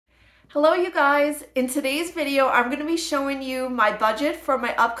Hello you guys! In today's video, I'm going to be showing you my budget for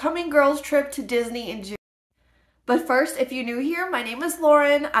my upcoming girls trip to Disney in June. But first, if you're new here, my name is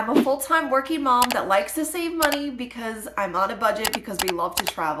Lauren. I'm a full-time working mom that likes to save money because I'm on a budget because we love to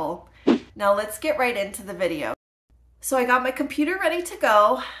travel. Now let's get right into the video. So I got my computer ready to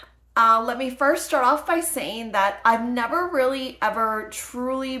go. Let me first start off by saying that I've never really ever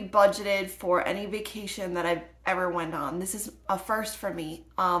truly budgeted for any vacation that I've ever went on. This is a first for me.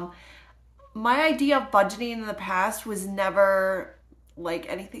 My idea of budgeting in the past was never like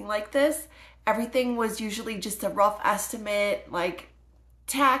anything like this. Everything was usually just a rough estimate, like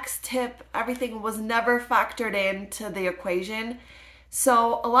tax, tip, everything was never factored into the equation.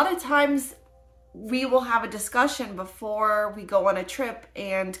 So a lot of times we will have a discussion before we go on a trip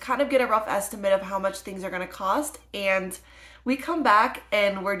and kind of get a rough estimate of how much things are going to cost. And we come back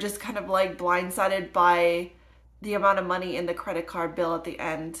and we're just kind of like blindsided by the amount of money in the credit card bill at the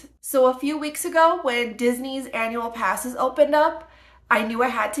end. So a few weeks ago when Disney's annual passes opened up, I knew I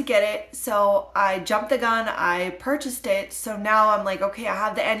had to get it. So I jumped the gun, I purchased it. So now I'm like, okay, I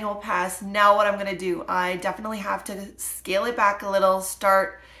have the annual pass. Now what I'm gonna do? I definitely have to scale it back a little,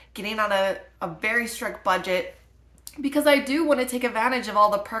 start getting on a very strict budget because I do want to take advantage of all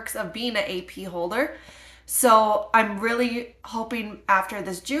the perks of being an AP holder. So I'm really hoping after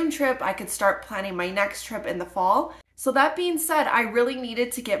this June trip, I could start planning my next trip in the fall. So that being said, I really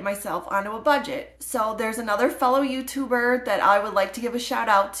needed to get myself onto a budget. So there's another fellow YouTuber that I would like to give a shout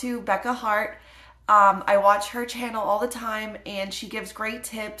out to, Becca Hart. I watch her channel all the time and she gives great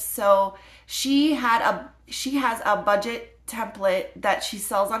tips. So she has a budget template that she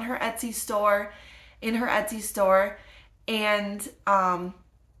sells on her Etsy store, and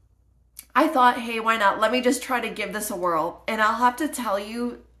I thought, hey, why not? Let me just try to give this a whirl. And I'll have to tell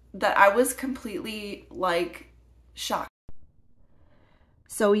you that I was completely like shocked.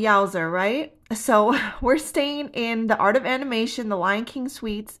 So yowzer, right? So we're staying in the Art of Animation, the Lion King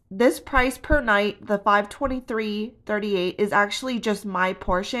Suites. This price per night, the $523.38, is actually just my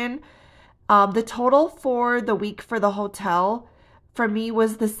portion. The total for the week for the hotel for me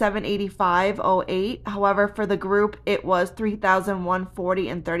was the $785.08. However, for the group, it was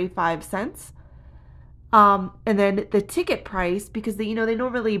 $3,140.35. And then the ticket price, because they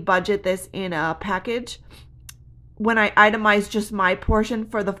don't really budget this in a package. When I itemized just my portion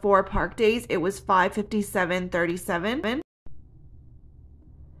for the 4 park days, it was $557.37.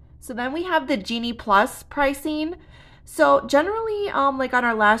 So then we have the Genie Plus pricing. So generally, like on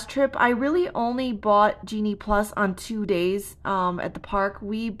our last trip, I really only bought Genie Plus on 2 days at the park.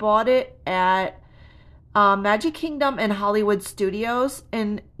 We bought it at Magic Kingdom and Hollywood Studios,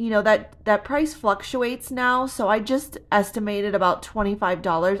 and that price fluctuates now, so I just estimated about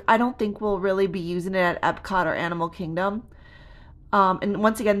 $25. I don't think we'll really be using it at Epcot or Animal Kingdom. And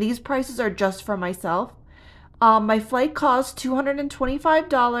once again, these prices are just for myself. My flight cost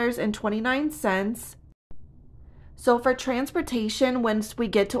 $225.29. So for transportation, once we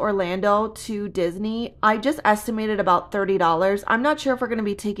get to Orlando to Disney, I just estimated about $30. I'm not sure if we're going to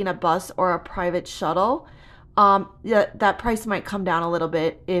be taking a bus or a private shuttle. That price might come down a little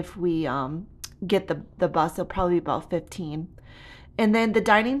bit if we get the bus. It'll probably be about $15. And then the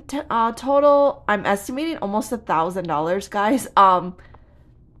dining total, I'm estimating almost $1,000, guys. I'm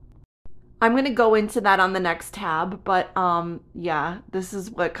going to go into that on the next tab. But yeah, this is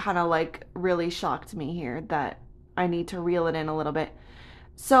what kind of like really shocked me here, that I need to reel it in a little bit.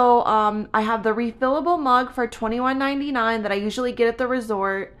 So I have the refillable mug for $21.99 that I usually get at the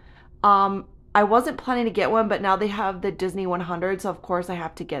resort. I wasn't planning to get one, but now they have the Disney 100, so of course I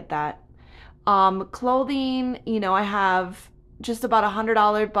have to get that. Clothing, I have just about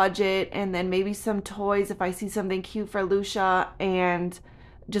 $100 budget, and then maybe some toys if I see something cute for Lucia, and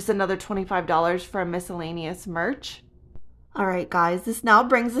just another $25 for miscellaneous merch. All right, guys, this now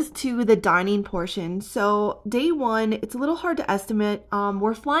brings us to the dining portion. So day one, it's a little hard to estimate.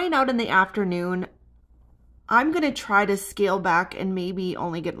 We're flying out in the afternoon. I'm going to try to scale back and maybe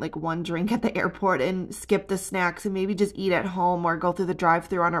only get like 1 drink at the airport and skip the snacks and maybe just eat at home or go through the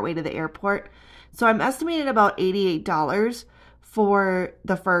drive-thru on our way to the airport. So I'm estimating about $88 for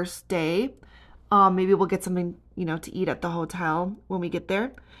the first day. Maybe we'll get something, to eat at the hotel when we get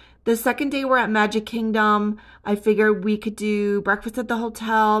there. The second day we're at Magic Kingdom. I figured we could do breakfast at the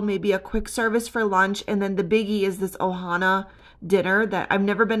hotel, maybe a quick service for lunch, and then the biggie is this Ohana dinner that I've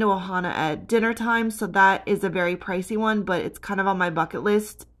never been to Ohana at dinner time, so that is a very pricey one, but it's kind of on my bucket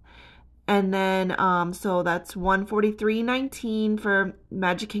list. And then so that's $143.19 for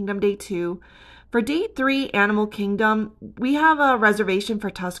Magic Kingdom day 2. For day 3, Animal Kingdom, we have a reservation for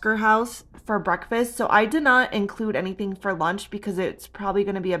Tusker House for breakfast. So I did not include anything for lunch because it's probably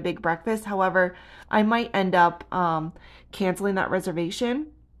going to be a big breakfast. However, I might end up canceling that reservation.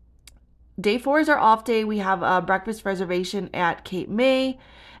 Day 4 is our off day. We have a breakfast reservation at Cape May.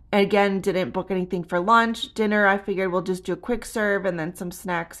 Again, didn't book anything for lunch. Dinner, I figured we'll just do a quick serve and then some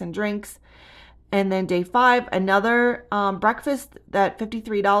snacks and drinks. And then day 5, another breakfast at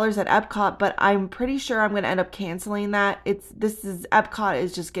 $53 at Epcot, but I'm pretty sure I'm going to end up canceling that. Epcot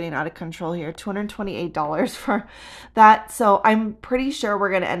is just getting out of control here. $228 for that. So I'm pretty sure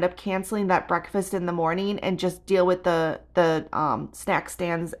we're going to end up canceling that breakfast in the morning and just deal with the snack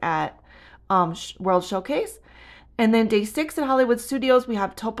stands at World Showcase. And then day 6 at Hollywood Studios, we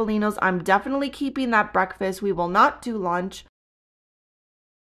have Topolino's. I'm definitely keeping that breakfast. We will not do lunch.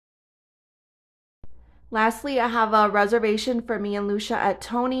 Lastly, I have a reservation for me and Lucia at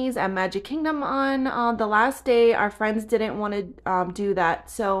Tony's at Magic Kingdom on the last day. Our friends didn't want to do that.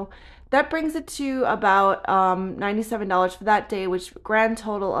 So that brings it to about $97 for that day, which grand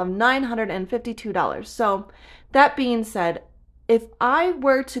total of $952. So that being said, if I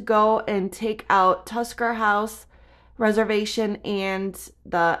were to go and take out Tusker House reservation and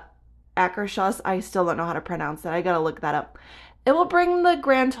the Akershus, I still don't know how to pronounce that. I gotta look that up. It will bring the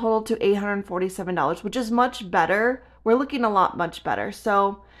grand total to $847, which is much better. We're looking a lot much better.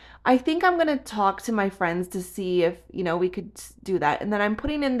 So I think I'm going to talk to my friends to see if, we could do that. And then I'm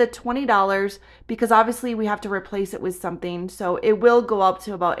putting in the $20 because obviously we have to replace it with something. So it will go up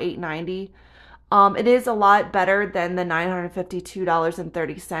to about $890. It is a lot better than the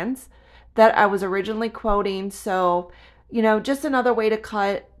 $952.30 that I was originally quoting. So, just another way to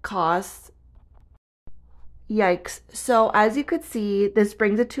cut costs. Yikes. So as you could see, this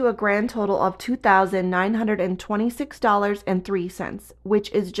brings it to a grand total of $2,926.03, which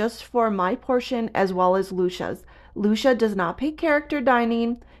is just for my portion as well as Lucia's. Lucia does not pay character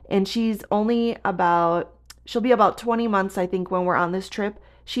dining, and she'll be about 20 months, I think, when we're on this trip.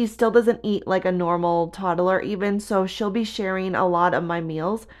 She still doesn't eat like a normal toddler even, so she'll be sharing a lot of my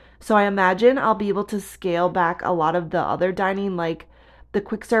meals. So I imagine I'll be able to scale back a lot of the other dining, like the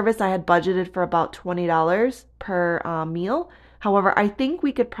quick service I had budgeted for about $20 per meal. However, I think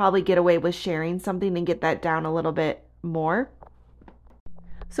we could probably get away with sharing something and get that down a little bit more.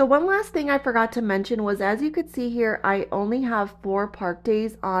 So one last thing I forgot to mention was, as you could see here, I only have 4 park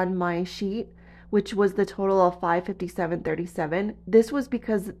days on my sheet, which was the total of $557.37. This was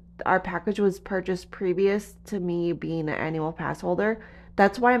because our package was purchased previous to me being an annual pass holder.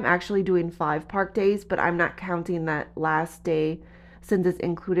 That's why I'm actually doing 5 park days, but I'm not counting that last day since it's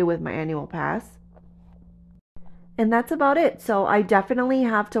included with my annual pass. And that's about it. So I definitely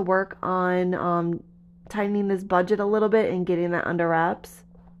have to work on tightening this budget a little bit and getting that under wraps.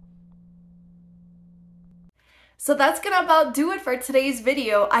 So that's gonna about do it for today's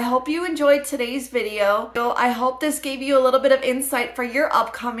video. I hope you enjoyed today's video. I hope this gave you a little bit of insight for your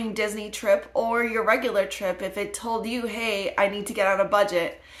upcoming Disney trip or your regular trip if it told you, hey, I need to get on a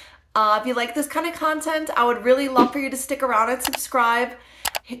budget. If you like this kind of content, I would really love for you to stick around and subscribe.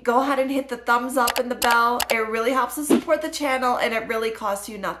 Go ahead and hit the thumbs up and the bell. It really helps to support the channel and it really costs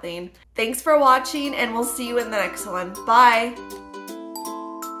you nothing. Thanks for watching and we'll see you in the next one. Bye!